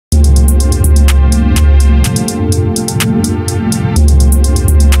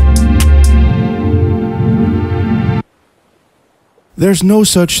there's no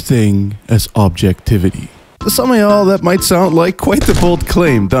such thing as objectivity. To some of y'all, that might sound like quite the bold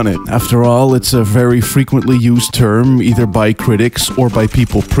claim, doesn't it? After all, it's a very frequently used term, either by critics or by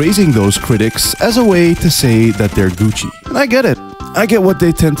people praising those critics as a way to say that they're Gucci. And I get it. I get what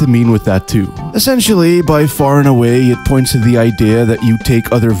they tend to mean with that too. Essentially, by far and away, it points to the idea that you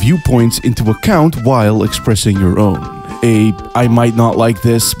take other viewpoints into account while expressing your own. I might not like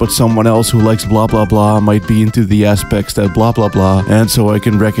this, but someone else who likes blah blah blah might be into the aspects that blah blah blah, and so I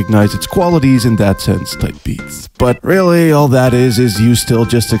can recognize its qualities in that sense type beats. But really, all that is you still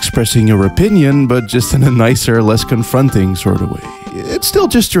just expressing your opinion, but just in a nicer, less confronting sort of way. It's still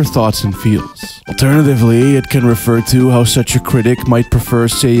just your thoughts and feels. Alternatively, it can refer to how such a critic might prefer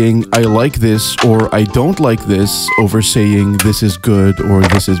saying, I like this or I don't like this, over saying this is good or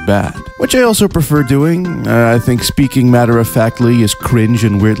this is bad. Which I also prefer doing. I think speaking matter-of-factly is cringe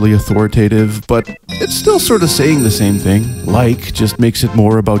and weirdly authoritative, but it's still sort of saying the same thing. Like just makes it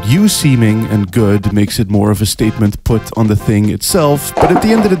more about you seeming, and good makes it more of a statement put on the thing itself, but at the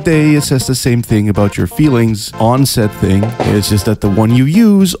end of the day, it says the same thing about your feelings on said thing. It's just that the one you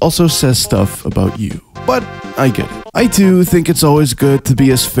use also says stuff about you. But I get it. I too think it's always good to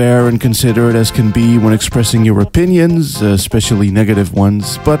be as fair and considerate as can be when expressing your opinions, especially negative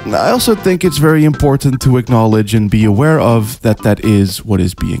ones, but I also think it's very important to acknowledge and be aware of that is what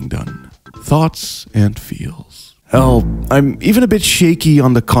is being done. Thoughts and feels. Hell, I'm even a bit shaky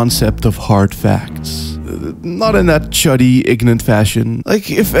on the concept of hard facts. Not in that chuddy, ignorant fashion. Like,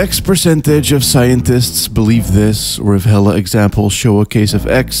 if X percentage of scientists believe this, or if hella examples show a case of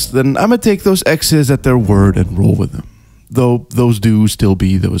X, then I'ma take those X's at their word and roll with them. Though those do still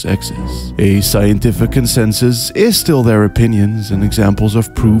be those X's. A scientific consensus is still their opinions, and examples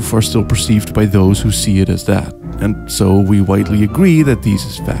of proof are still perceived by those who see it as that. And so we widely agree that these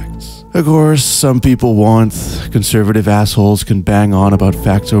is facts. Of course, some people want, conservative assholes can bang on about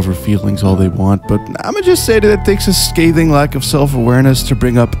facts over feelings all they want, but I'ma just say that it takes a scathing lack of self-awareness to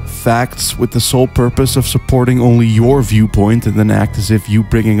bring up facts with the sole purpose of supporting only your viewpoint and then act as if you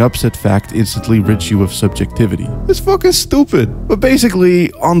bringing up said fact instantly rids you of subjectivity. It's fucking stupid. But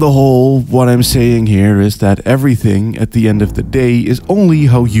basically, on the whole, what I'm saying here is that everything, at the end of the day, is only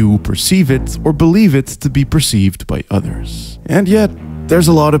how you perceive it or believe it to be perceived by others. And yet, there's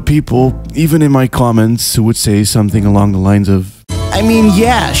a lot of people, even in my comments, who would say something along the lines of, I mean,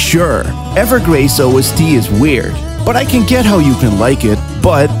 yeah, sure, Evergrace OST is weird, but I can get how you can like it,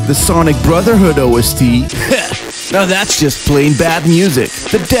 but the Sonic Brotherhood OST, now that's just plain bad music.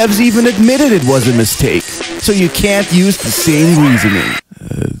 The devs even admitted it was a mistake, so you can't use the same reasoning.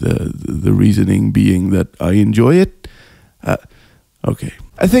 The reasoning being that I enjoy it? Okay.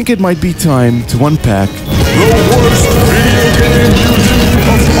 I think it might be time to unpack the worst video game music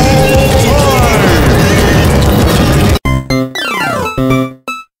of all time!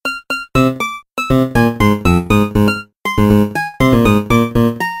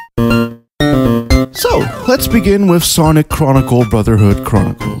 So, let's begin with Sonic Chronicle Brotherhood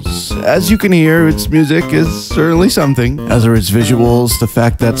Chronicles. As you can hear, its music is certainly something. As are its visuals, the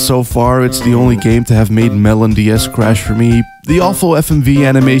fact that so far it's the only game to have made Melon DS crash for me, the awful FMV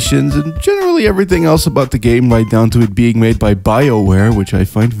animations, and generally everything else about the game, right down to it being made by BioWare, which I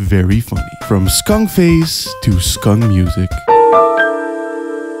find very funny. From Skunk Face to Skunk Music.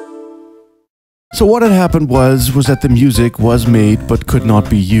 So what had happened was that the music was made but could not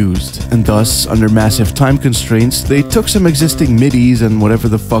be used, and thus, under massive time constraints, they took some existing MIDIs and whatever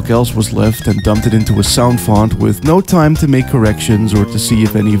the fuck else was left and dumped it into a sound font with no time to make corrections or to see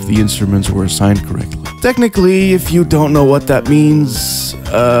if any of the instruments were assigned correctly. Technically, if you don't know what that means,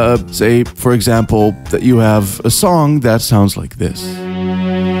 say, for example, that you have a song that sounds like this.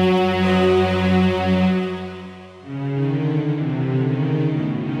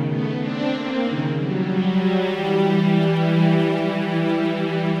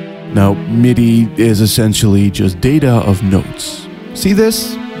 Now, MIDI is essentially just data of notes. See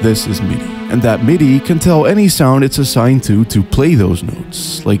this? This is MIDI. And that MIDI can tell any sound it's assigned to play those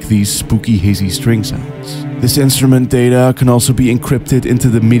notes, like these spooky hazy string sounds. This instrument data can also be encrypted into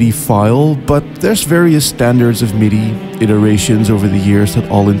the MIDI file, but there's various standards of MIDI, iterations over the years that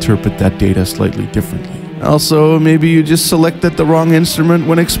all interpret that data slightly differently. Also, maybe you just selected the wrong instrument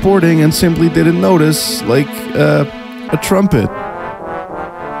when exporting and simply didn't notice, like a trumpet.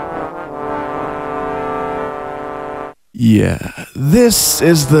 Yeah, this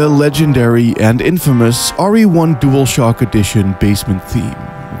is the legendary and infamous RE1 Dualshock Edition basement theme,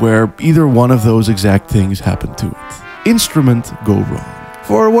 where either one of those exact things happened to it. Instrument go wrong.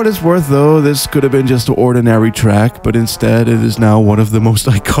 For what it's worth though, this could have been just an ordinary track, but instead it is now one of the most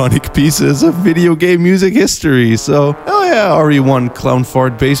iconic pieces of video game music history, so hell yeah, RE1 clown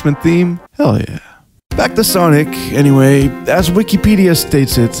fart basement theme. Hell yeah. Back to Sonic, anyway, as Wikipedia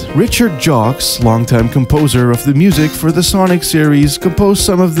states it, Richard Jocks, longtime composer of the music for the Sonic series, composed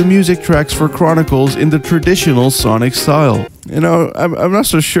some of the music tracks for Chronicles in the traditional Sonic style. You know, I'm not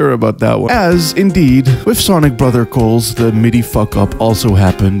so sure about that one. As, indeed, with Sonic Brother Coles, the MIDI fuck-up also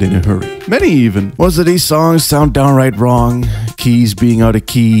happened in a hurry. Many even. Most of these songs sound downright wrong, keys being out of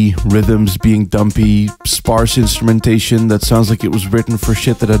key, rhythms being dumpy, sparse instrumentation that sounds like it was written for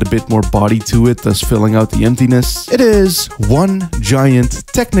shit that had a bit more body to it, thus filling out the emptiness. It is one giant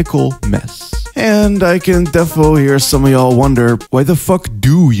technical mess. And I can defo hear some of y'all wonder, why the fuck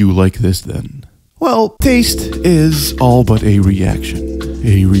do you like this then? Well, taste is all but a reaction.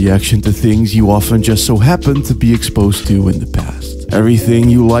 A reaction to things you often just so happen to be exposed to in the past. Everything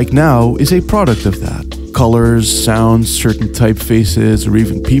you like now is a product of that. Colors, sounds, certain typefaces, or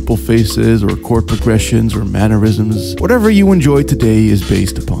even people faces, or chord progressions, or mannerisms. Whatever you enjoy today is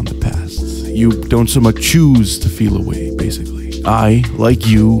based upon the past. You don't so much choose to feel a way, basically. I, like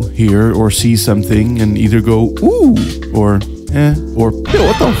you, hear or see something and either go, ooh, or or, yo,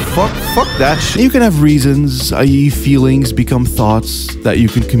 what the fuck? Fuck that shit. You can have reasons, i.e. feelings become thoughts that you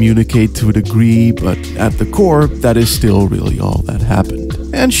can communicate to a degree, but at the core, that is still really all that happened.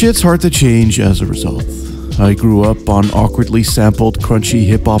 And shit's hard to change as a result. I grew up on awkwardly sampled crunchy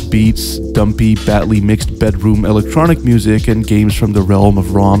hip-hop beats, dumpy, badly mixed bedroom electronic music, and games from the realm of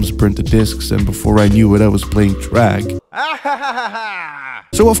ROMs burnt to discs, and before I knew it I was playing drag.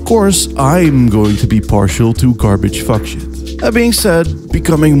 So of course, I'm going to be partial to garbage fuck shit. That being said,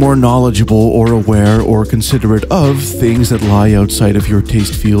 becoming more knowledgeable or aware or considerate of things that lie outside of your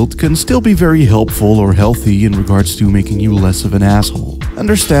taste field can still be very helpful or healthy in regards to making you less of an asshole.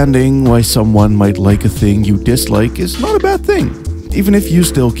 Understanding why someone might like a thing you dislike is not a bad thing, even if you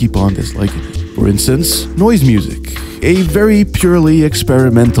still keep on disliking it. For instance, noise music, a very purely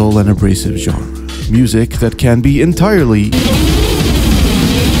experimental and abrasive genre. Music that can be entirely...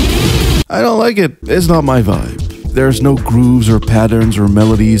 I don't like it, it's not my vibe. There's no grooves or patterns or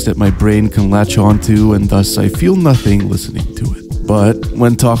melodies that my brain can latch onto, and thus I feel nothing listening to it. But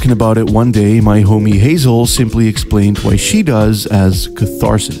when talking about it one day, my homie Hazel simply explained why she does as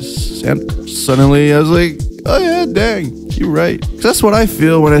catharsis. And suddenly I was like, oh yeah, dang, you're right. 'Cause that's what I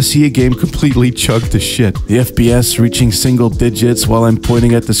feel when I see a game completely chugged to shit. The FPS reaching single digits while I'm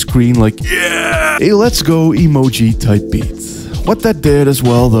pointing at the screen like, yeah! A let's go emoji type beat. What that did as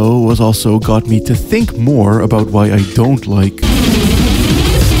well, though, was also got me to think more about why I don't like,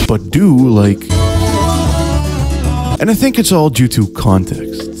 but do like. And I think it's all due to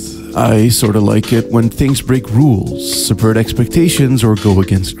context. I sorta like it when things break rules, subvert expectations, or go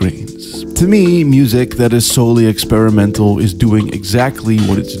against grains. To me, music that is solely experimental is doing exactly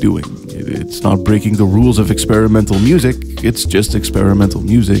what it's doing. It's not breaking the rules of experimental music, it's just experimental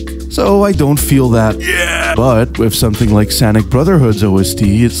music. So I don't feel that. Yeah. But with something like Sonic Brotherhood's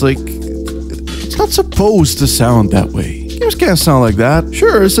OST, it's like, it's not supposed to sound that way. Games can't sound like that.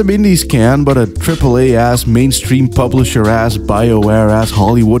 Sure, some indies can, but a AAA-ass, mainstream publisher-ass, BioWare-ass,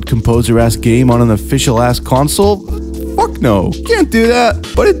 Hollywood composer-ass game on an official-ass console? Fuck no. Can't do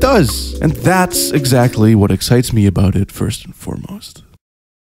that. But it does. And that's exactly what excites me about it first and foremost.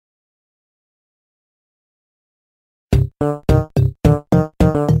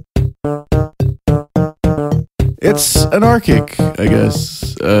 It's anarchic, I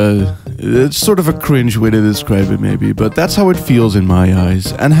guess. It's sort of a cringe way to describe it maybe, but that's how it feels in my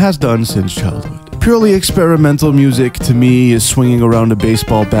eyes, and has done since childhood. Purely experimental music to me is swinging around a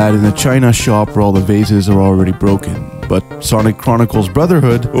baseball bat in a china shop where all the vases are already broken. But Sonic Chronicles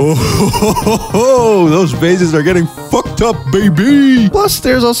Brotherhood, oh, those vases are getting fucked up, baby! Plus,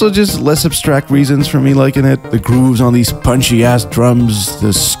 there's also just less abstract reasons for me liking it. The grooves on these punchy-ass drums, the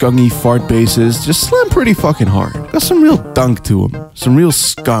skungy fart basses, just slam pretty fucking hard. Got some real dunk to them, some real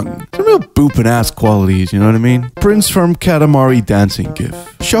skunk, some real boopin'-ass qualities, you know what I mean? Prince from Katamari dancing gif.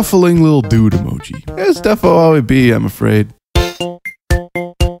 Shuffling little dude emoji. It's defo how it be, I'm afraid.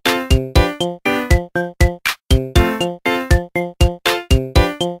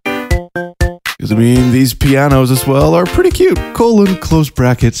 Because I mean, these pianos as well are pretty cute. Close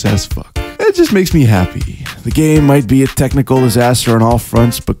brackets as fuck. It just makes me happy. The game might be a technical disaster on all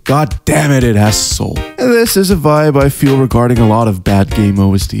fronts, but god damn it, it has soul. And this is a vibe I feel regarding a lot of bad game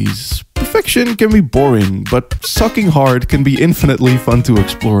OSTs. Perfection can be boring, but sucking hard can be infinitely fun to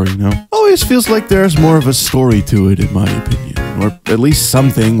explore, you know? Always feels like there's more of a story to it, in my opinion. Or at least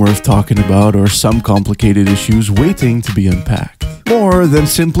something worth talking about, or some complicated issues waiting to be unpacked. More than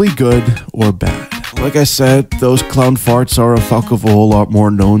simply good or bad. Like I said, those clown farts are a fuck of a whole lot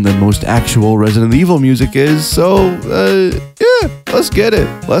more known than most actual Resident Evil music is, so, yeah, let's get it.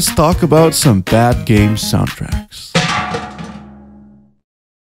 Let's talk about some bad game soundtracks.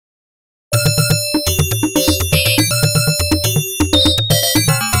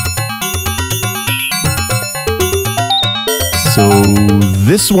 So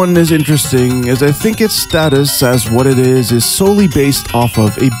this one is interesting as I think its status as what it is solely based off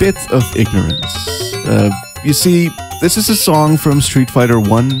of a bit of ignorance. You see, this is a song from Street Fighter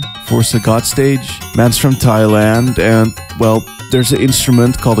 1 for Sagat stage. Man's from Thailand and, well, there's an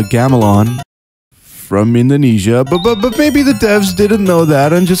instrument called a gamelan from Indonesia, but maybe the devs didn't know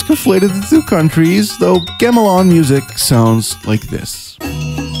that and just conflated the two countries, though gamelan music sounds like this.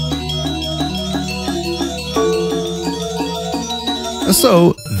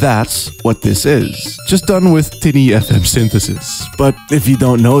 So that's what this is, just done with tinny FM synthesis. But if you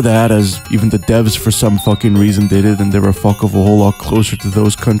don't know that, as even the devs for some fucking reason did it and they were a fuck of a whole lot closer to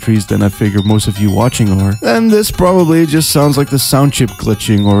those countries than I figure most of you watching are, then this probably just sounds like the sound chip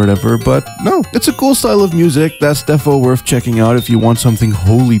glitching or whatever, but no, it's a cool style of music that's defo worth checking out if you want something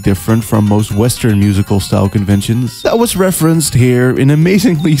wholly different from most Western musical style conventions. That was referenced here in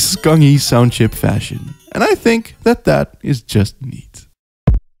amazingly scungy sound chip fashion. And I think that that is just neat.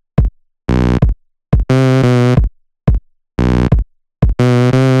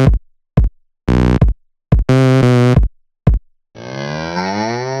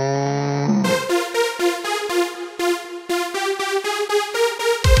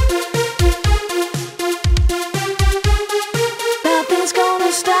 Nothing's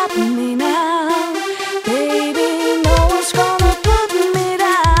gonna stop me now, baby, no one's gonna put me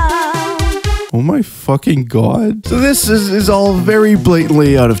down. Oh my fucking god. So this is all very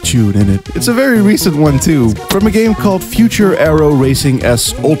blatantly out of tune in it. It's a very recent one too, from a game called Future Aero Racing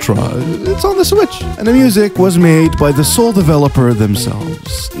S Ultra. It's on the Switch. And the music was made by the sole developer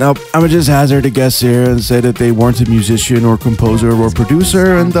themselves. Now, I'ma just hazard a guess here and say that they weren't a musician or composer or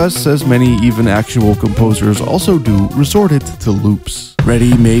producer, and thus, as many even actual composers also do, resorted to loops.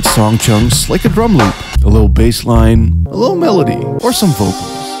 Ready-made song chunks like a drum loop, a little bass line, a little melody, or some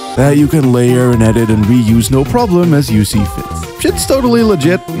vocals that you can layer and edit and reuse no problem as you see fit. Shit's totally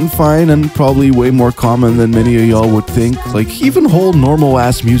legit and fine and probably way more common than many of y'all would think. Like, even whole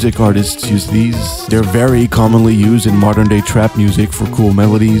normal-ass music artists use these. They're very commonly used in modern-day trap music for cool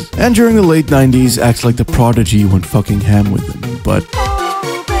melodies, and during the late 90s acts like the Prodigy went fucking ham with them, but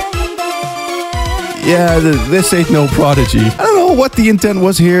yeah, this ain't no Prodigy. I don't know what the intent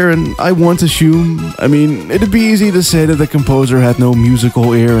was here, and I won't assume. I mean, it'd be easy to say that the composer had no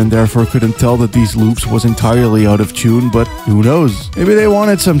musical ear and therefore couldn't tell that these loops was entirely out of tune, but who knows? Maybe they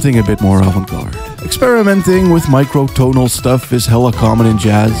wanted something a bit more avant-garde. Experimenting with microtonal stuff is hella common in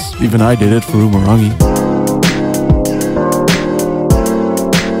jazz. Even I did it for Umurangi.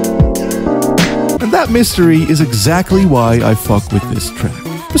 And that mystery is exactly why I fuck with this track.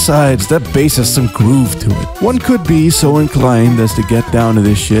 Besides, that bass has some groove to it. One could be so inclined as to get down to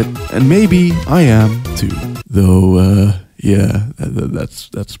this shit, and maybe I am too. Though, yeah,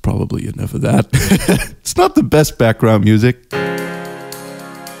 that's probably enough of that. It's not the best background music.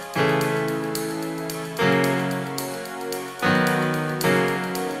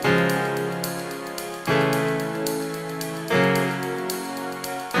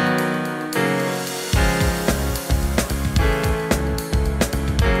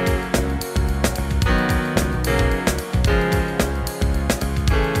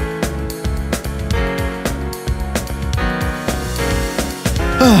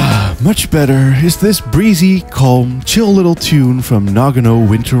 Much better is this breezy, calm, chill little tune from Nagano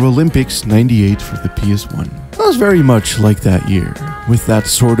Winter Olympics 98 for the PS1. That was very much like that year, with that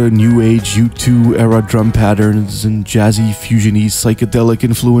sorta new age U2 era drum patterns and jazzy fusiony psychedelic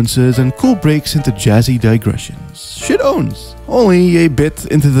influences and cool breaks into jazzy digressions. Shit owns. Only a bit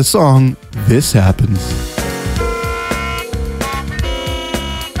into the song, this happens.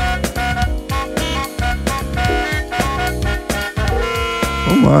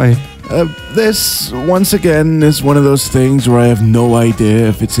 Oh my. This, once again, is one of those things where I have no idea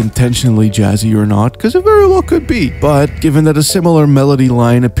if it's intentionally jazzy or not, because it very well could be. But given that a similar melody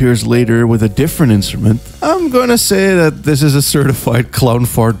line appears later with a different instrument, I'm gonna say that this is a certified clown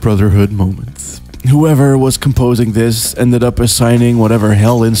fart brotherhood moment. Whoever was composing this ended up assigning whatever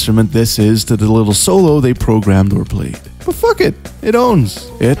hell instrument this is to the little solo they programmed or played. But fuck it, it owns.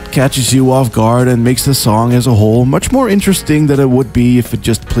 It catches you off guard and makes the song as a whole much more interesting than it would be if it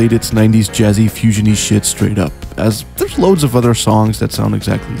just played its 90s jazzy fusiony shit straight up. as there's loads of other songs that sound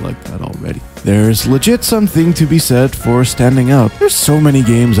exactly like that already. There's legit something to be said for standing out. There's so many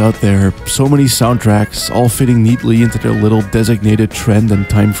games out there, so many soundtracks, all fitting neatly into their little designated trend and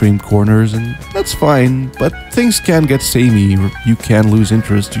time frame corners, and that's fine, but things can get samey or you can lose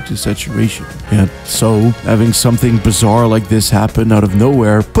interest due to saturation. And so, having something bizarre like this happen out of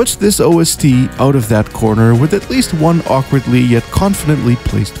nowhere puts this OST out of that corner with at least one awkwardly yet confidently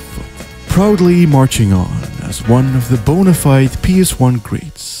placed foot. Proudly marching on as one of the bona fide PS1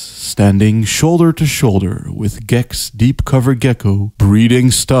 greats, standing shoulder to shoulder with Gex Deep Cover Gecko, Breeding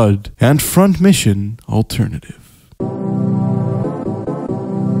Stud, and Front Mission Alternative.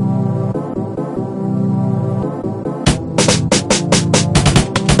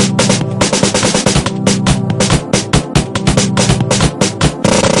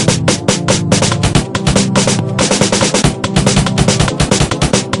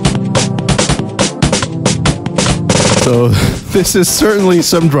 So this is certainly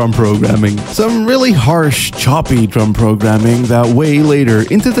some drum programming. Some really harsh, choppy drum programming that way later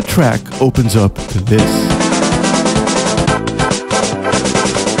into the track opens up to this.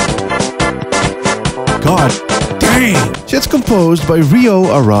 God dang! Shit's composed by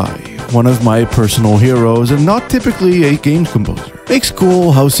RE1, one of my personal heroes and not typically a games composer. Makes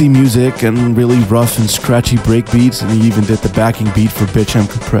cool, housey music and really rough and scratchy breakbeats, and he even did the backing beat for Bitch I'm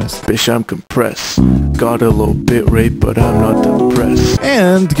Compressed. Bitch I'm Compressed. Got a low bit rate, but I'm not depressed.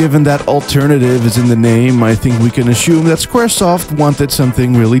 And given that alternative is in the name, I think we can assume that Squaresoft wanted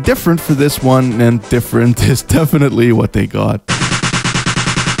something really different for this one, and different is definitely what they got.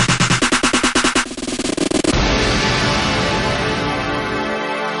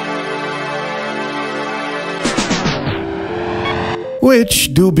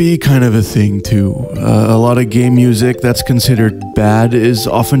 Which do be kind of a thing too. A lot of game music that's considered bad is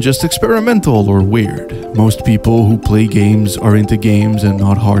often just experimental or weird. Most people who play games are into games and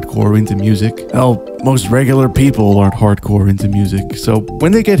not hardcore into music. Hell, most regular people aren't hardcore into music, so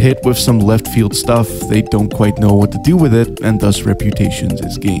when they get hit with some left field stuff, they don't quite know what to do with it, and thus reputations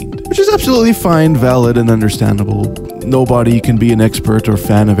is gained. Which is absolutely fine, valid, and understandable. Nobody can be an expert or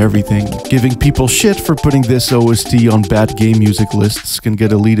fan of everything. Giving people shit for putting this OST on bad game music lists can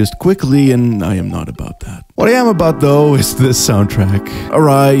get elitist quickly, and I am not about that. What I am about though is this soundtrack.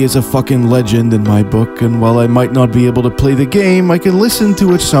 RE is a fucking legend in my book, and while I might not be able to play the game, I can listen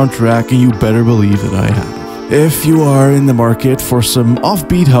to its soundtrack and you better believe that I have. If you are in the market for some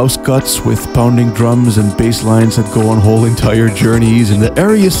offbeat house cuts with pounding drums and bass lines that go on whole entire journeys in the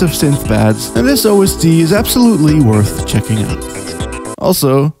airiest of synth pads, then this OST is absolutely worth checking out.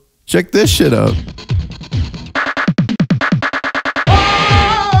 Also, check this shit out.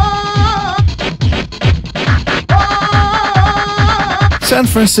 San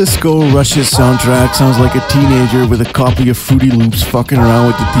Francisco Rush's soundtrack sounds like a teenager with a copy of Fruity Loops fucking around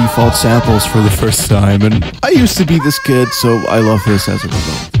with the default samples for the first time, and I used to be this kid, so I love this as a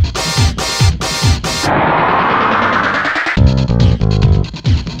result.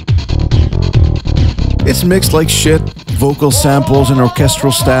 It's mixed like shit. Vocal samples and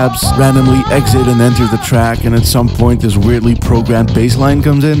orchestral stabs randomly exit and enter the track, and at some point this weirdly programmed bass line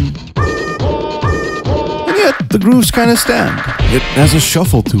comes in. And yet, the grooves kind of stand. It has a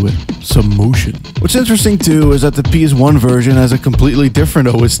shuffle to it, some motion. What's interesting too is that the PS1 version has a completely different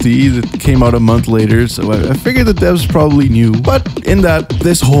OST that came out a month later, so I figured the devs probably knew. But in that,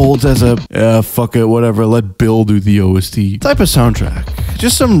 this holds as a, fuck it, whatever, let Bill do the OST type of soundtrack.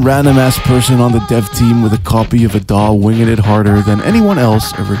 Just some random ass person on the dev team with a copy of a DAW winging it harder than anyone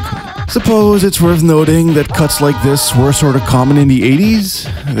else ever could. Suppose it's worth noting that cuts like this were sort of common in the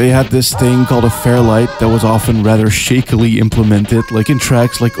 80s. They had this thing called a Fairlight that was often rather shakily implemented, like in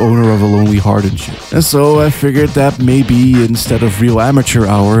tracks like Owner of a Lonely Heart and shit. And so I figured that maybe instead of Real Amateur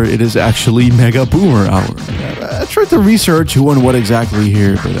Hour, it is actually Mega Boomer Hour. I tried to research who and what exactly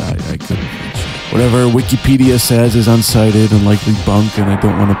here, but I couldn't. Whatever Wikipedia says is unsighted and likely bunk, and I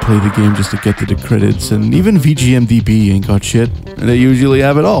don't want to play the game just to get to the credits, and even VGMDB ain't got shit, and they usually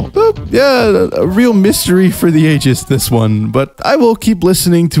have it all. But yeah, a real mystery for the ages, this one, but I will keep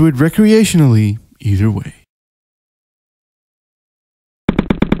listening to it recreationally either way.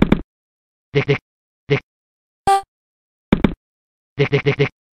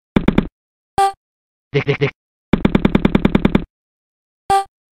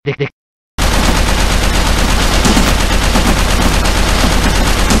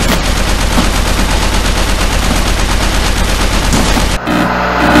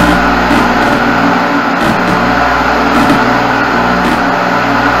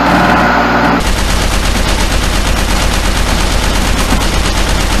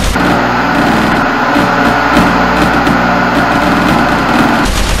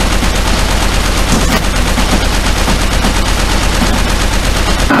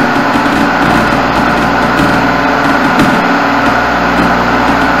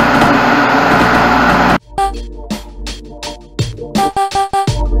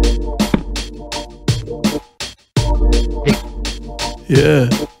 Yeah.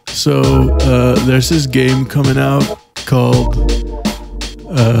 So there's this game coming out called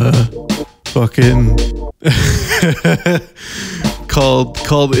fucking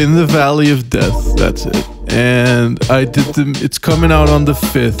called In the Valley of Death. That's it. And it's coming out on the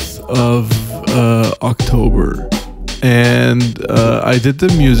 5th of October. And I did the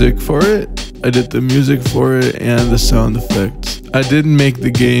music for it. And the sound effects. I didn't make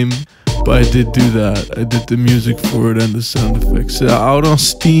the game, but I did do that. I did the music for it and the sound effects. Out on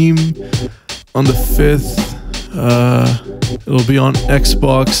Steam on the 5th. It'll be on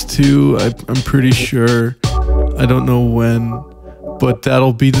Xbox too. I'm pretty sure. I don't know when, but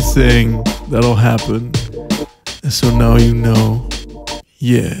that'll be the thing. That'll happen. And so now you know.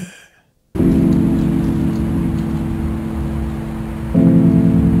 Yeah.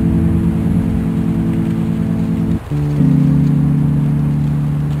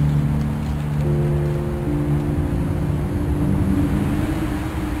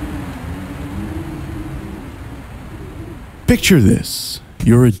 Picture this.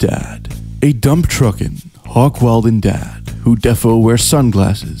 You're a dad. A dump truckin', hawk-welding dad who defo wears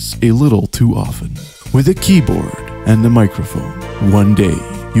sunglasses a little too often. With a keyboard and a microphone. One day,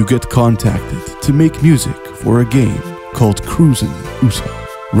 you get contacted to make music for a game called Cruisin' USA.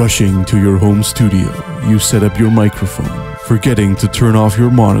 Rushing to your home studio, you set up your microphone, forgetting to turn off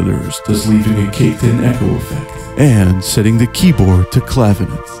your monitors, thus leaving a caked-in echo effect, and setting the keyboard to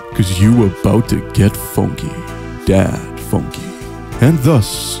clavinet, cause you about to get funky. Dad funky. And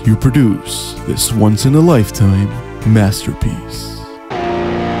thus, you produce this once-in-a-lifetime masterpiece.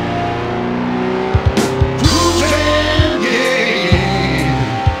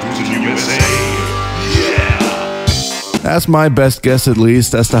 That's my best guess, at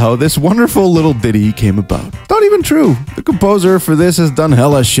least, as to how this wonderful little ditty came about. Not even true. The composer for this has done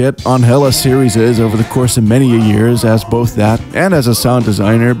hella shit on hella series over the course of many years as both that and as a sound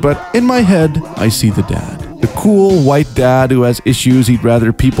designer, but in my head, I see the dad. The cool white dad who has issues he'd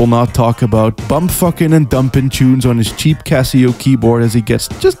rather people not talk about, bump fucking and dumping tunes on his cheap Casio keyboard as he gets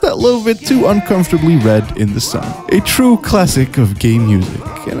just that little bit too uncomfortably red in the sun. A true classic of game music,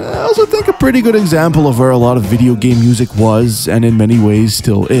 and I also think a pretty good example of where a lot of video game music was, and in many ways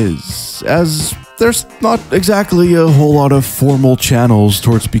still is, as there's not exactly a whole lot of formal channels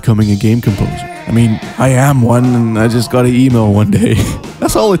towards becoming a game composer. I mean, I am one, and I just got an email one day.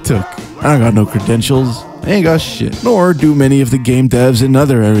 That's all it took. I don't got no credentials. I ain't got shit. Nor do many of the game devs in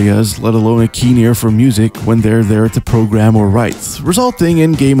other areas, let alone a keen ear for music when they're there to program or write, resulting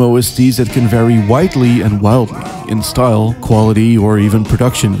in game OSTs that can vary widely and wildly in style, quality, or even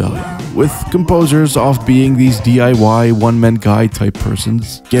production value, with composers oft being these DIY one-man guy type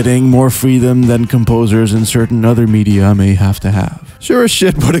persons, getting more freedom than composers in certain other media may have to have. Sure as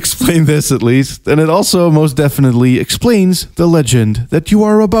shit would explain this at least, and it also most definitely explains the legend that you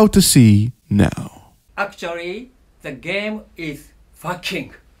are about to see now. Actually, the game is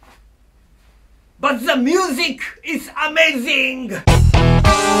fucking. But the music is amazing!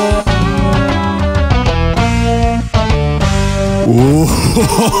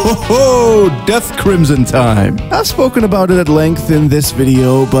 Whoa, Death Crimson time. I've spoken about it at length in this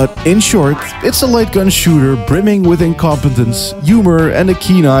video, but in short, it's a light gun shooter brimming with incompetence, humor, and a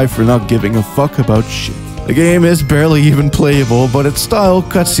keen eye for not giving a fuck about shit. The game is barely even playable, but its style,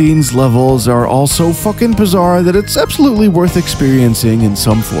 cutscenes, levels are all so fucking bizarre that it's absolutely worth experiencing in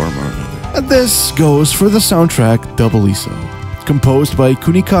some form or another. And this goes for the soundtrack doubly so. Composed by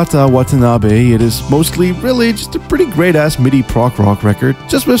Kunikata Watanabe, it is mostly really just a pretty great-ass MIDI prog rock record,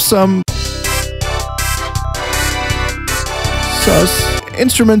 just with some sus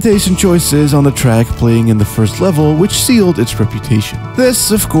instrumentation choices on the track playing in the first level, which sealed its reputation.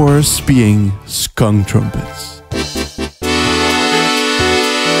 This, of course, being skunk trumpets.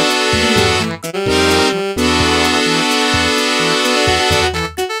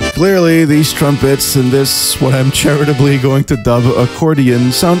 Clearly, these trumpets and this, what I'm charitably going to dub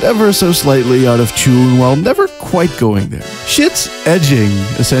accordion, sound ever so slightly out of tune while never quite going there. Shit's edging,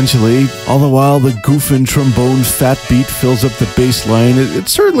 essentially. All the while the goofin' trombone fat beat fills up the bass line, it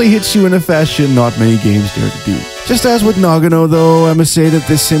certainly hits you in a fashion not many games dare to do. Just as with Nagano though, I must say that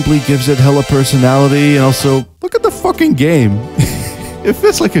this simply gives it hella personality, and also, look at the fucking game. It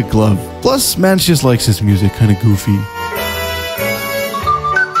fits like a glove. Plus, Mance just likes his music kinda goofy.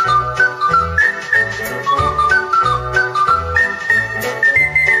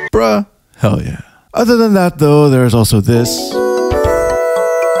 Bruh, hell yeah. Other than that though, there's also this.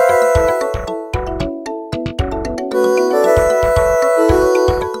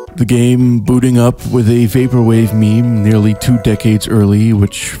 The game booting up with a vaporwave meme nearly 2 decades early,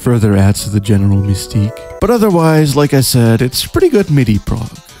 which further adds to the general mystique. But otherwise, like I said, it's pretty good MIDI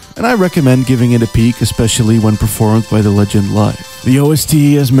prog, and I recommend giving it a peek, especially when performed by the legend live. The OST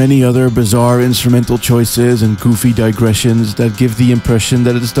has many other bizarre instrumental choices and goofy digressions that give the impression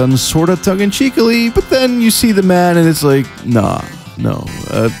that it's done sorta tongue-in-cheekily, but then you see the man and it's like, nah, no,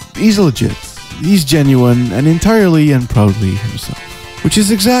 he's legit. He's genuine and entirely and proudly himself. Which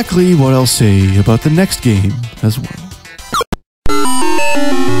is exactly what I'll say about the next game as well.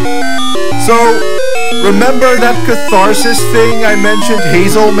 So, remember that catharsis thing I mentioned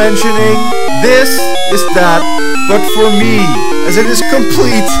Hazel mentioning? This is that, but for me, as it is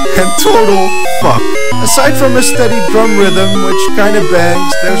complete and total fuck. Aside from a steady drum rhythm, which kinda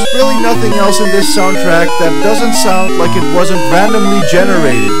bangs, there's really nothing else in this soundtrack that doesn't sound like it wasn't randomly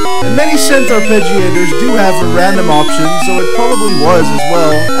generated. And many synth arpeggiators do have a random option, so it probably was as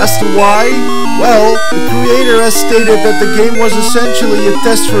well. As to why? Well, the creator has stated that the game was essentially a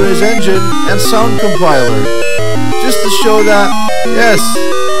test for his engine and sound compiler. Just to show that, yes,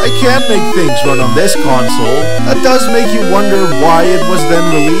 I can make things run on this console. That does make you wonder why it was then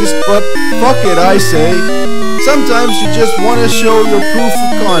released, but fuck it, I say. Sometimes you just want to show your proof of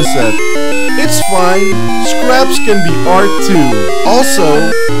concept. It's fine, scraps can be art too. Also,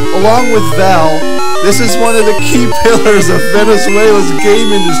 along with Val, this is one of the key pillars of Venezuela's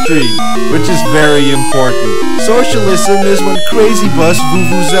game industry, which is very important. Socialism is when crazy bus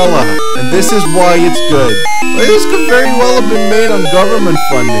vuvuzela, and this is why it's good. But this could very well have been made on government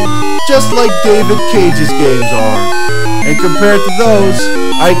funding, just like David Cage's games are. And compared to those,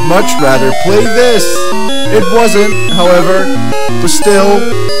 I'd much rather play this. It wasn't, however, but still,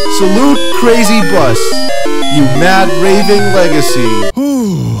 salute Crazy Bus, you mad raving legacy.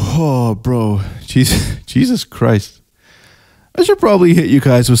 Oh, bro. Jesus Christ. I should probably hit you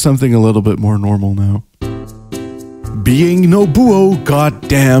guys with something a little bit more normal now. Being Nobuo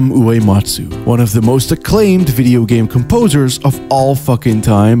Goddamn Uematsu, one of the most acclaimed video game composers of all fucking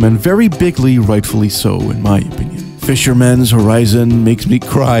time, and very bigly rightfully so in my opinion. Fisherman's Horizon makes me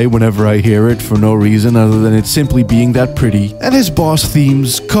cry whenever I hear it for no reason other than it simply being that pretty, and his boss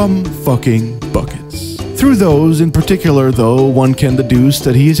themes come fucking buckets. Through those in particular though, one can deduce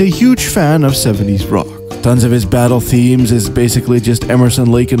that he is a huge fan of 70s rock. Tons of his battle themes is basically just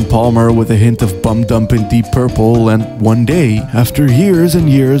Emerson, Lake and Palmer with a hint of Bum Dump in Deep Purple, and one day, after years and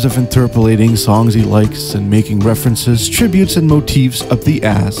years of interpolating songs he likes and making references, tributes and motifs up the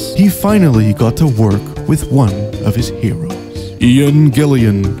ass, he finally got to work with one of his heroes. Ian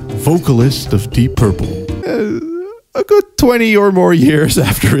Gillan, vocalist of Deep Purple. A good 20 or more years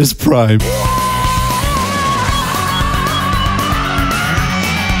after his prime.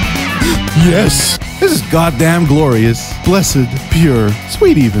 Yes! This is goddamn glorious, blessed, pure,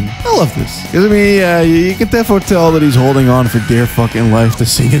 sweet even. I love this. Because I mean, you can definitely tell that he's holding on for dear fucking life to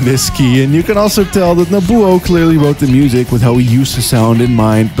sing in this key, and you can also tell that Nobuo clearly wrote the music with how he used to sound in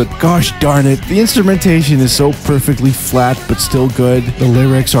mind, but gosh darn it, the instrumentation is so perfectly flat but still good. The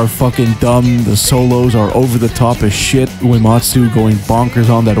lyrics are fucking dumb, the solos are over the top as shit, Uematsu going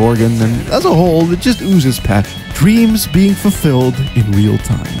bonkers on that organ, and as a whole, it just oozes passion. Dreams being fulfilled in real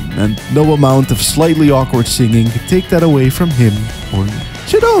time, and no amount of slightly awkward singing can take that away from him or me.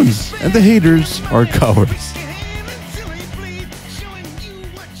 Shadows, and the haters are cowards.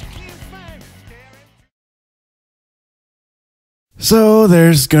 So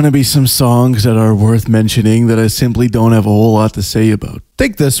there's gonna be some songs that are worth mentioning that I simply don't have a whole lot to say about.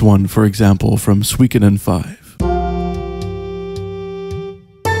 Take this one, for example, from Suikoden 5.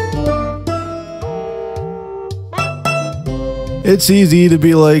 It's easy to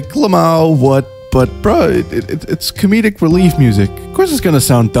be like, Lamau, what? But bro, it's comedic relief music. Of course it's gonna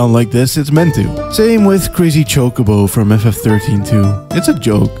sound dumb like this, it's meant to. Same with Crazy Chocobo from FF13 too. It's a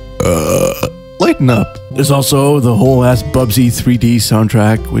joke. Lighten up. There's also the whole ass Bubsy 3D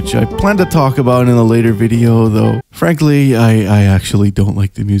soundtrack, which I plan to talk about in a later video, though frankly, I actually don't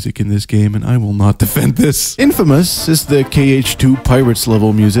like the music in this game, and I will not defend this. Infamous is the KH2 Pirates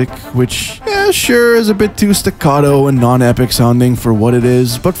level music, which, yeah, sure is a bit too staccato and non-epic sounding for what it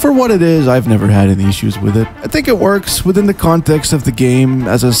is, but for what it is, I've never had any issues with it. I think it works within the context of the game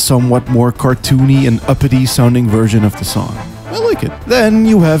as a somewhat more cartoony and uppity sounding version of the song. I like it. Then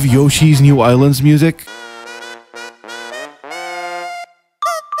you have Yoshi's New Islands music.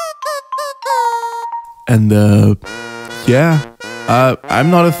 And yeah, I'm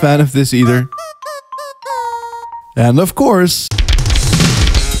not a fan of this either. And of course,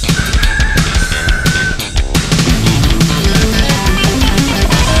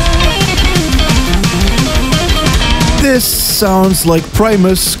 this sounds like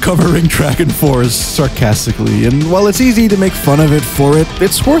Primus covering Dragon Force sarcastically, and while it's easy to make fun of it for it,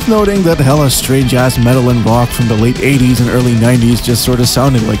 it's worth noting that hella strange-ass metal and rock from the late 80s and early 90s just sort of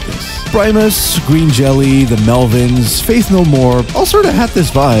sounded like this. Primus, Green Jelly, the Melvins, Faith No More all sort of had this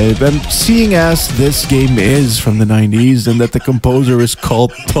vibe, and seeing as this game is from the 90s and that the composer is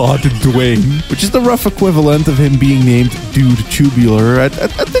called Todd Dwayne, which is the rough equivalent of him being named Dude Tubular, I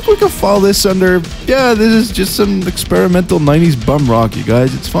think we can file this under, yeah, this is just some experimental 90s bum rock, you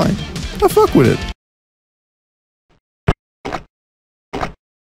guys, it's fine. I fuck with it.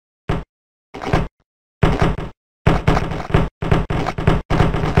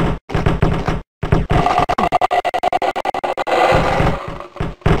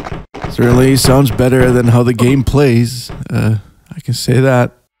 Certainly sounds better than how the game plays. I can say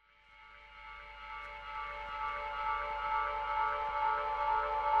that.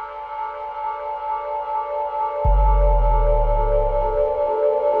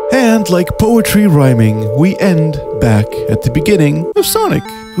 And like poetry rhyming, we end back at the beginning of Sonic,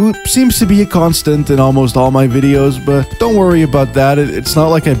 who seems to be a constant in almost all my videos, but don't worry about that. It's not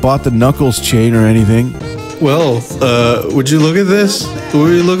like I bought the Knuckles chain or anything. Well, would you look at this?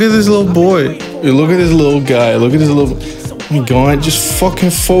 Would you look at this little boy? You look at this little guy. Look at this little... Oh my god, just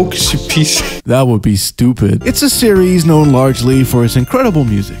fucking focus, you piece. That would be stupid. It's a series known largely for its incredible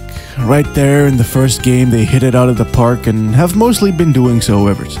music. Right there in the first game, they hit it out of the park and have mostly been doing so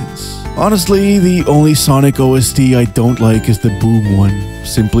ever since. Honestly, the only Sonic OST I don't like is the Boom one,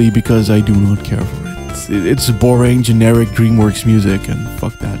 simply because I do not care for it. It's boring, generic DreamWorks music, and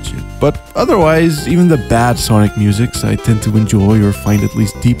fuck that shit. But otherwise, even the bad Sonic musics I tend to enjoy or find at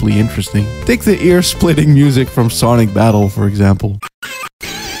least deeply interesting. Take the ear-splitting music from Sonic Battle, for example.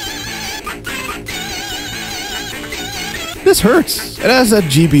 This hurts. It has that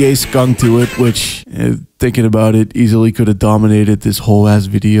GBA skunk to it, which, thinking about it, easily could have dominated this whole ass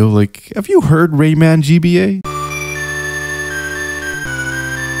video. Like, have you heard Rayman GBA?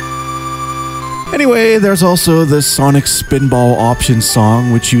 Anyway, there's also the Sonic Spinball Option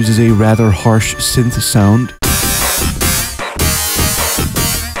song, which uses a rather harsh synth sound.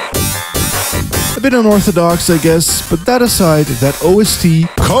 A bit unorthodox, I guess, but that aside, that OST...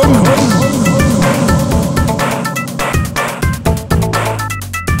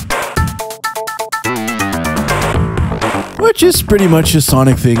 Which is pretty much a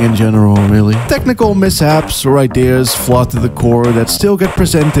Sonic thing in general, really. Technical mishaps or ideas flawed to the core that still get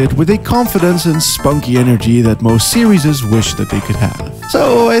presented with a confidence and spunky energy that most series wish that they could have.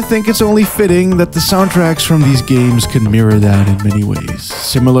 So I think it's only fitting that the soundtracks from these games can mirror that in many ways.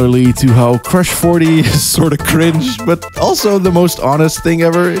 Similarly to how Crush 40 is sorta cringe, but also the most honest thing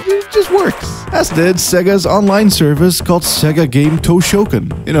ever, it just works. As did Sega's online service called Sega Game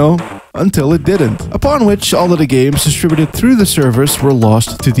Toshoken, you know, until it didn't. Upon which all of the games distributed through the service were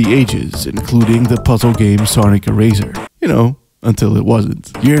lost to the ages, including the puzzle game Sonic Eraser. You know, until it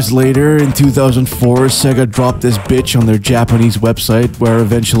wasn't. Years later, in 2004, Sega dropped this bitch on their Japanese website, where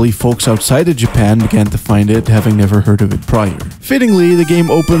eventually folks outside of Japan began to find it, having never heard of it prior. Fittingly, the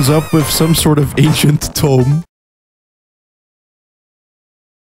game opens up with some sort of ancient tome.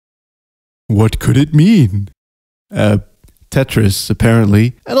 What could it mean? Tetris,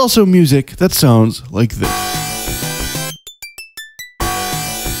 apparently, and also music that sounds like this.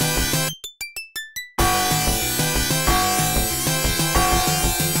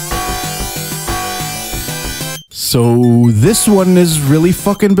 So this one is really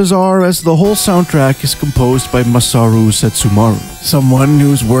fucking bizarre, as the whole soundtrack is composed by Masaru Setsumaru, someone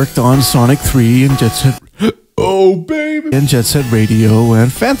who's worked on Sonic 3 and Jet Set... Oh baby! And Jet Set Radio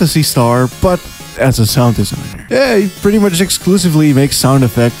and Phantasy Star, but as a sound designer. Yeah, he pretty much exclusively makes sound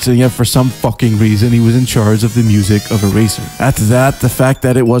effects, and yet for some fucking reason he was in charge of the music of Eraser. Add to that the fact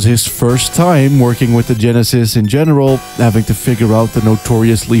that it was his first time working with the Genesis in general, having to figure out the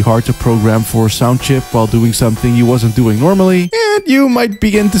notoriously hard to program for sound chip while doing something he wasn't doing normally, and you might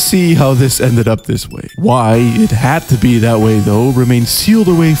begin to see how this ended up this way. Why it had to be that way though remains sealed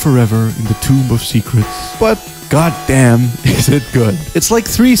away forever in the Tomb of Secrets. But god damn, is it good. It's like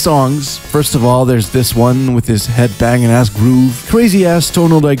 3 songs. First of all, there's this one with this head-banging ass groove, crazy ass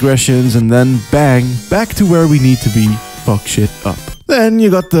tonal digressions, and then bang, back to where we need to be, fuck shit up. Then you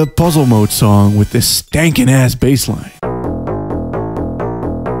got the puzzle mode song with this stankin' ass bass line.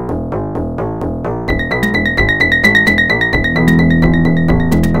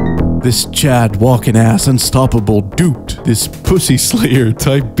 This Chad walking ass unstoppable duped, this pussy slayer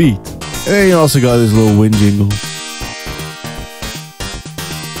type beat. And you also got this little wind jingle.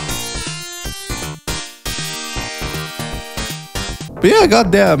 But yeah,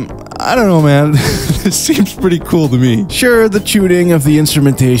 goddamn, I don't know, man. This seems pretty cool to me. Sure, the tuning of the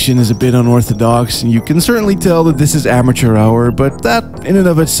instrumentation is a bit unorthodox, and you can certainly tell that this is amateur hour, but that in and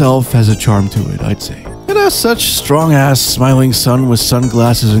of itself has a charm to it, I'd say. It has such strong-ass smiling sun with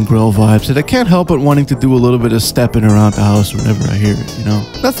sunglasses and grill vibes that I can't help but wanting to do a little bit of stepping around the house whenever I hear it, you know?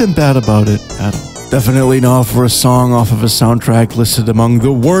 Nothing bad about it at all. Definitely not for a song off of a soundtrack listed among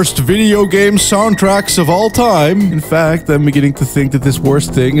the worst video game soundtracks of all time. In fact, I'm beginning to think that this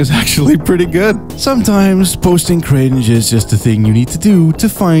worst thing is actually pretty good. Sometimes posting cringe is just a thing you need to do to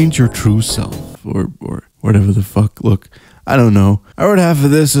find your true self. Or whatever the fuck. Look, I don't know. I wrote half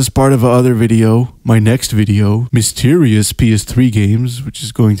of this as part of another video, my next video, Mysterious PS3 Games, which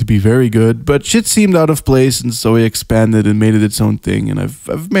is going to be very good, but shit seemed out of place, and so I expanded and made it its own thing, and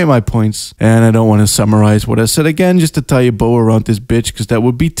I've made my points, and I don't want to summarize what I said again just to tie a bow around this bitch, because that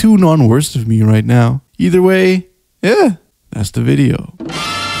would be too non-worst of me right now. Either way, yeah, that's the video.